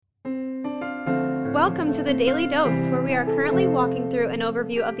Welcome to the Daily Dose, where we are currently walking through an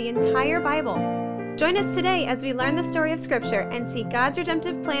overview of the entire Bible. Join us today as we learn the story of Scripture and see God's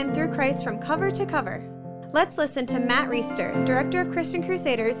redemptive plan through Christ from cover to cover. Let's listen to Matt Reisetter, Director of Christian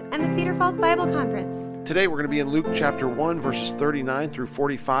Crusaders and the Cedar Falls Bible Conference. Today we're going to be in Luke chapter 1, verses 39 through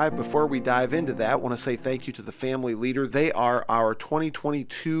 45. Before we dive into that, I want to say thank you to the family leader. They are our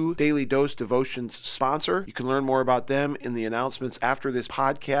 2022 Daily Dose Devotions sponsor. You can learn more about them in the announcements after this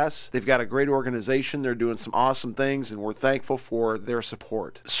podcast. They've got a great organization. They're doing some awesome things, and we're thankful for their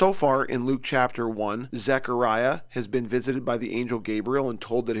support. So far in Luke chapter 1, Zechariah has been visited by the angel Gabriel and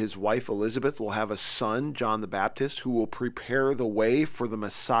told that his wife Elizabeth will have a son, John the Baptist, who will prepare the way for the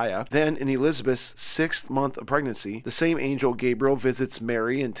Messiah. Then in Elizabeth's 6th month of pregnancy, the same angel Gabriel visits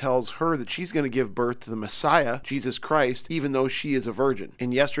Mary and tells her that she's going to give birth to the Messiah, Jesus Christ, even though she is a virgin.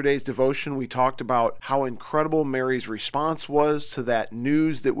 In yesterday's devotion, we talked about how incredible Mary's response was to that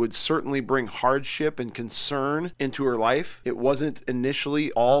news that would certainly bring hardship and concern into her life. It wasn't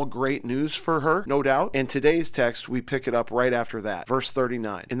initially all great news for her, no doubt. And today's text, we pick it up right after that. Verse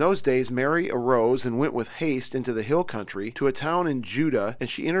 39. In those days, Mary arose and went with haste into the hill country to a town in Judah, and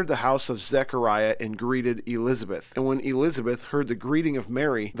she entered the house of Zechariah and greeted Elizabeth. And when Elizabeth heard the greeting of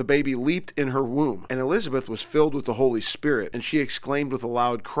Mary, the baby leaped in her womb. And Elizabeth was filled with the Holy Spirit, and she exclaimed with a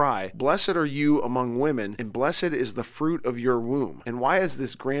loud cry, "Blessed are you among women, and blessed is the fruit of your womb. And why is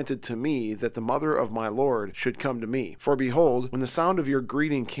this granted to me, that the mother of my Lord should come to me? For behold, when the sound of your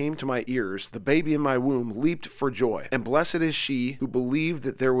greeting came to my ears, the baby in my womb leaped for joy. And blessed is she who believed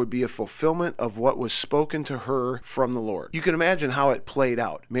that there would be a fulfillment of what was spoken to her from the Lord." You can imagine how it played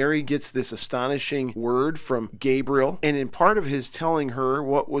out. Mary gets this astonishing word from Gabriel, and in part of his telling her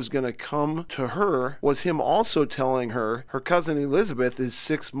what was going to come to her was him also telling her her cousin Elizabeth is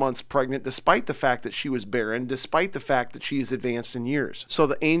 6 months pregnant, despite the fact that she was barren, despite the fact that she is advanced in years. So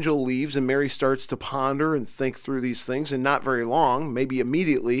the angel leaves, and Mary starts to ponder and think through these things, and not very long, maybe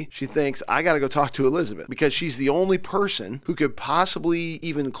immediately, she thinks, I got to go talk to Elizabeth, because she's the only person who could possibly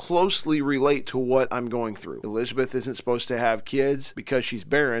even closely relate to what I'm going through. Elizabeth isn't supposed to have kids because she's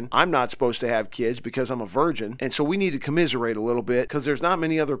barren. I'm not supposed to have kids because I'm a virgin. And so we need to commiserate a little bit, because there's not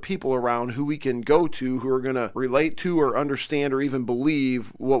many other people around who we can go to who are going to relate to or understand or even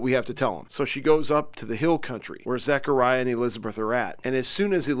believe what we have to tell them. So she goes up to the hill country where Zechariah and Elizabeth are at. And as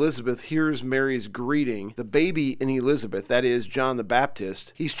soon as Elizabeth hears Mary's greeting, the baby in Elizabeth, that is John the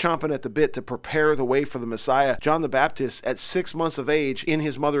Baptist, he's chomping at the bit to prepare the way for the Messiah. John the Baptist, at 6 months of age in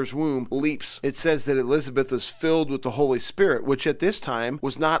his mother's womb, leaps. It says that Elizabeth was filled with the Holy Spirit, which at this time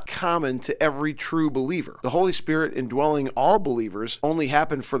was not common to every true believer. The Holy Spirit indwelling all believers only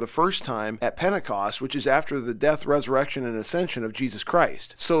happened for the first time at Pentecost, which is after the death, resurrection, and ascension of Jesus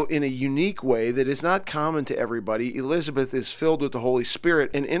Christ. So in a unique way that is not common to everybody, Elizabeth is filled with the Holy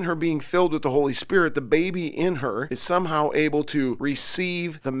Spirit, and in her being filled with the Holy Spirit, the baby in her is somehow able to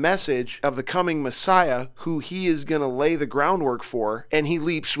receive the message of the coming Messiah, who he is going to lay the groundwork for, and he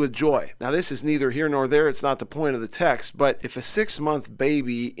leaps with joy. Now this is neither here nor there, it's not the point of the text, but if a 6-month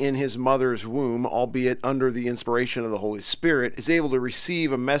baby in his mother's womb, albeit under the inspiration of the Holy Spirit, is able to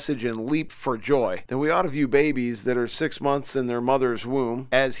receive a message and leap for joy, then we ought to view babies that are 6 months in their mother's womb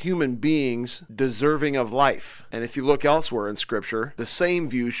as human beings deserving of life. And if you look elsewhere in Scripture, the same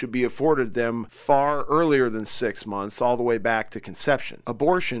view should be afforded them far earlier than 6 months, all the way back to conception.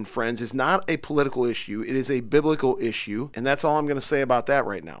 Abortion, friends, is not a political issue, it is a biblical issue, and that's all I'm going to say about that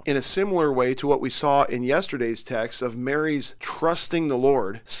right now. In a similar way to what we saw in yesterday's text of Mary's trusting the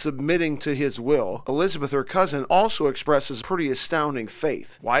Lord, submitting to his will, Elizabeth, her cousin, also expresses pretty astounding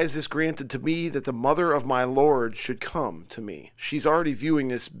faith. Why is this granted to me, that the mother of my Lord should come to me? She's already viewing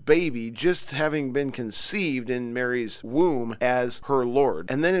this baby, just having been conceived in Mary's womb, as her Lord.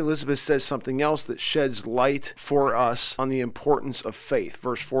 And then Elizabeth says something else that sheds light for us on the importance of faith.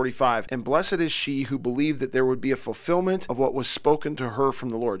 Verse 45, and blessed is she who believed that there would be a fulfillment of what was spoken to her from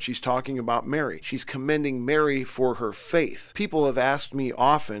the Lord. She's talking about Mary. She's commending Mary for her faith. People have asked me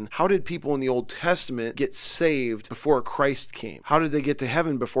often, how did people in the Old Testament get saved before Christ came? How did they get to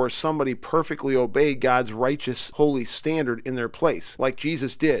heaven before somebody perfectly obeyed God's righteous, holy standard in their place, like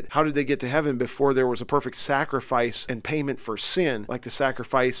Jesus did? How did they get to heaven before there was a perfect sacrifice and payment for sin, like the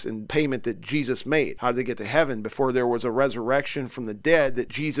sacrifice and payment that Jesus made? How did they get to heaven before there was a resurrection from the dead that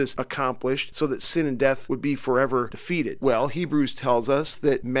Jesus accomplished so that sin and death would be forever defeated? Well, Hebrews tells us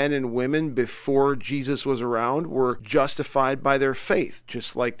that men and women before before Jesus was around were justified by their faith,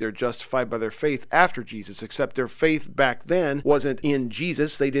 just like they're justified by their faith after Jesus, except their faith back then wasn't in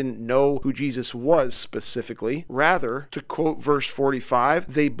Jesus. They didn't know who Jesus was specifically. Rather, to quote verse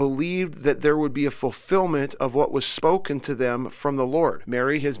 45, they believed that there would be a fulfillment of what was spoken to them from the Lord.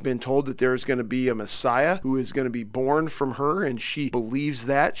 Mary has been told that there is going to be a Messiah who is going to be born from her, and she believes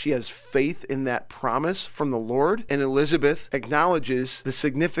that. She has faith in that promise from the Lord. And Elizabeth acknowledges the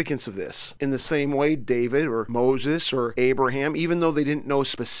significance of this. In the same way, David or Moses or Abraham, even though they didn't know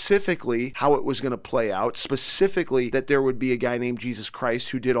specifically how it was going to play out, specifically that there would be a guy named Jesus Christ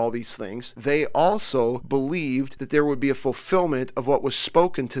who did all these things, they also believed that there would be a fulfillment of what was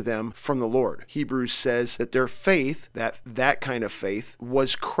spoken to them from the Lord. Hebrews says that their faith, that kind of faith,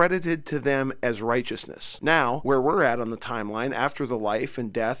 was credited to them as righteousness. Now, where we're at on the timeline, after the life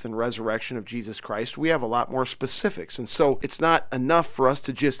and death and resurrection of Jesus Christ, we have a lot more specifics. And so it's not enough for us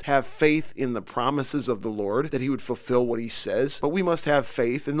to just have faith in the promises of the Lord, that he would fulfill what he says, but we must have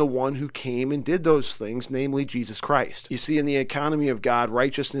faith in the one who came and did those things, namely Jesus Christ. You see, in the economy of God,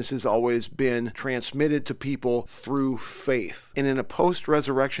 righteousness has always been transmitted to people through faith. And in a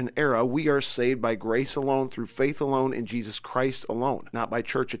post-resurrection era, we are saved by grace alone, through faith alone, in Jesus Christ alone. Not by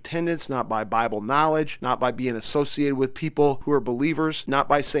church attendance, not by Bible knowledge, not by being associated with people who are believers, not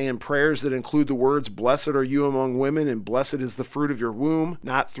by saying prayers that include the words, "Blessed are you among women, and blessed is the fruit of your womb,"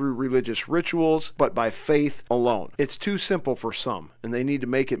 not through religious rituals, but by faith alone. It's too simple for some, and they need to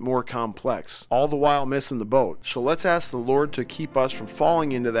make it more complex, all the while missing the boat. So let's ask the Lord to keep us from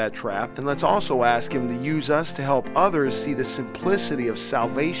falling into that trap, and let's also ask him to use us to help others see the simplicity of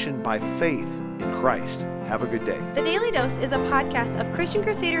salvation by faith in Christ. Have a good day. The Daily Dose is a podcast of Christian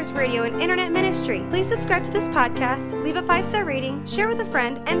Crusaders Radio and Internet Ministry. Please subscribe to this podcast, leave a 5-star rating, share with a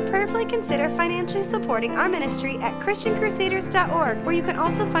friend, and prayerfully consider financially supporting our ministry at ChristianCrusaders.org, where you can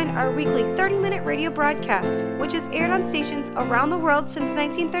also find our weekly 30-minute radio broadcast, which is aired on stations around the world since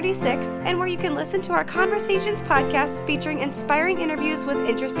 1936, and where you can listen to our Conversations podcast featuring inspiring interviews with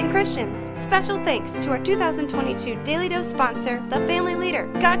interesting Christians. Special thanks to our 2022 Daily Dose sponsor, The Family Leader.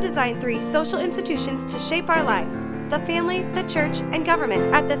 God designed 3 social institutions to shape our lives: the family, the church, and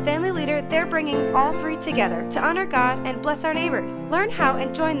government. At The Family Leader, they're bringing all 3 together to honor God and bless our neighbors. Learn how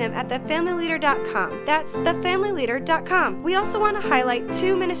and join them at thefamilyleader.com. That's thefamilyleader.com. We also want to highlight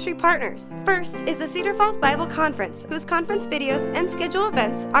 2 ministry partners. First is the Cedar Falls Bible Conference, whose conference videos and schedule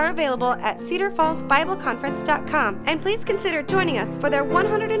events are available at cedarfallsbibleconference.com. And please consider joining us for their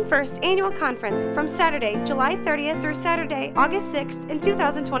 101st annual conference from Saturday, July 30th through Saturday, August 6th in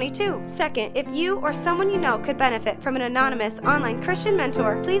 2022. Second, if you or someone you know could benefit from an anonymous online Christian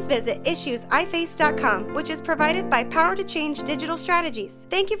mentor, please visit issuesiface.com, which is provided by Power to Change Digital Strategies.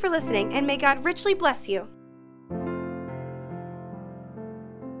 Thank you for listening, and may God richly bless you.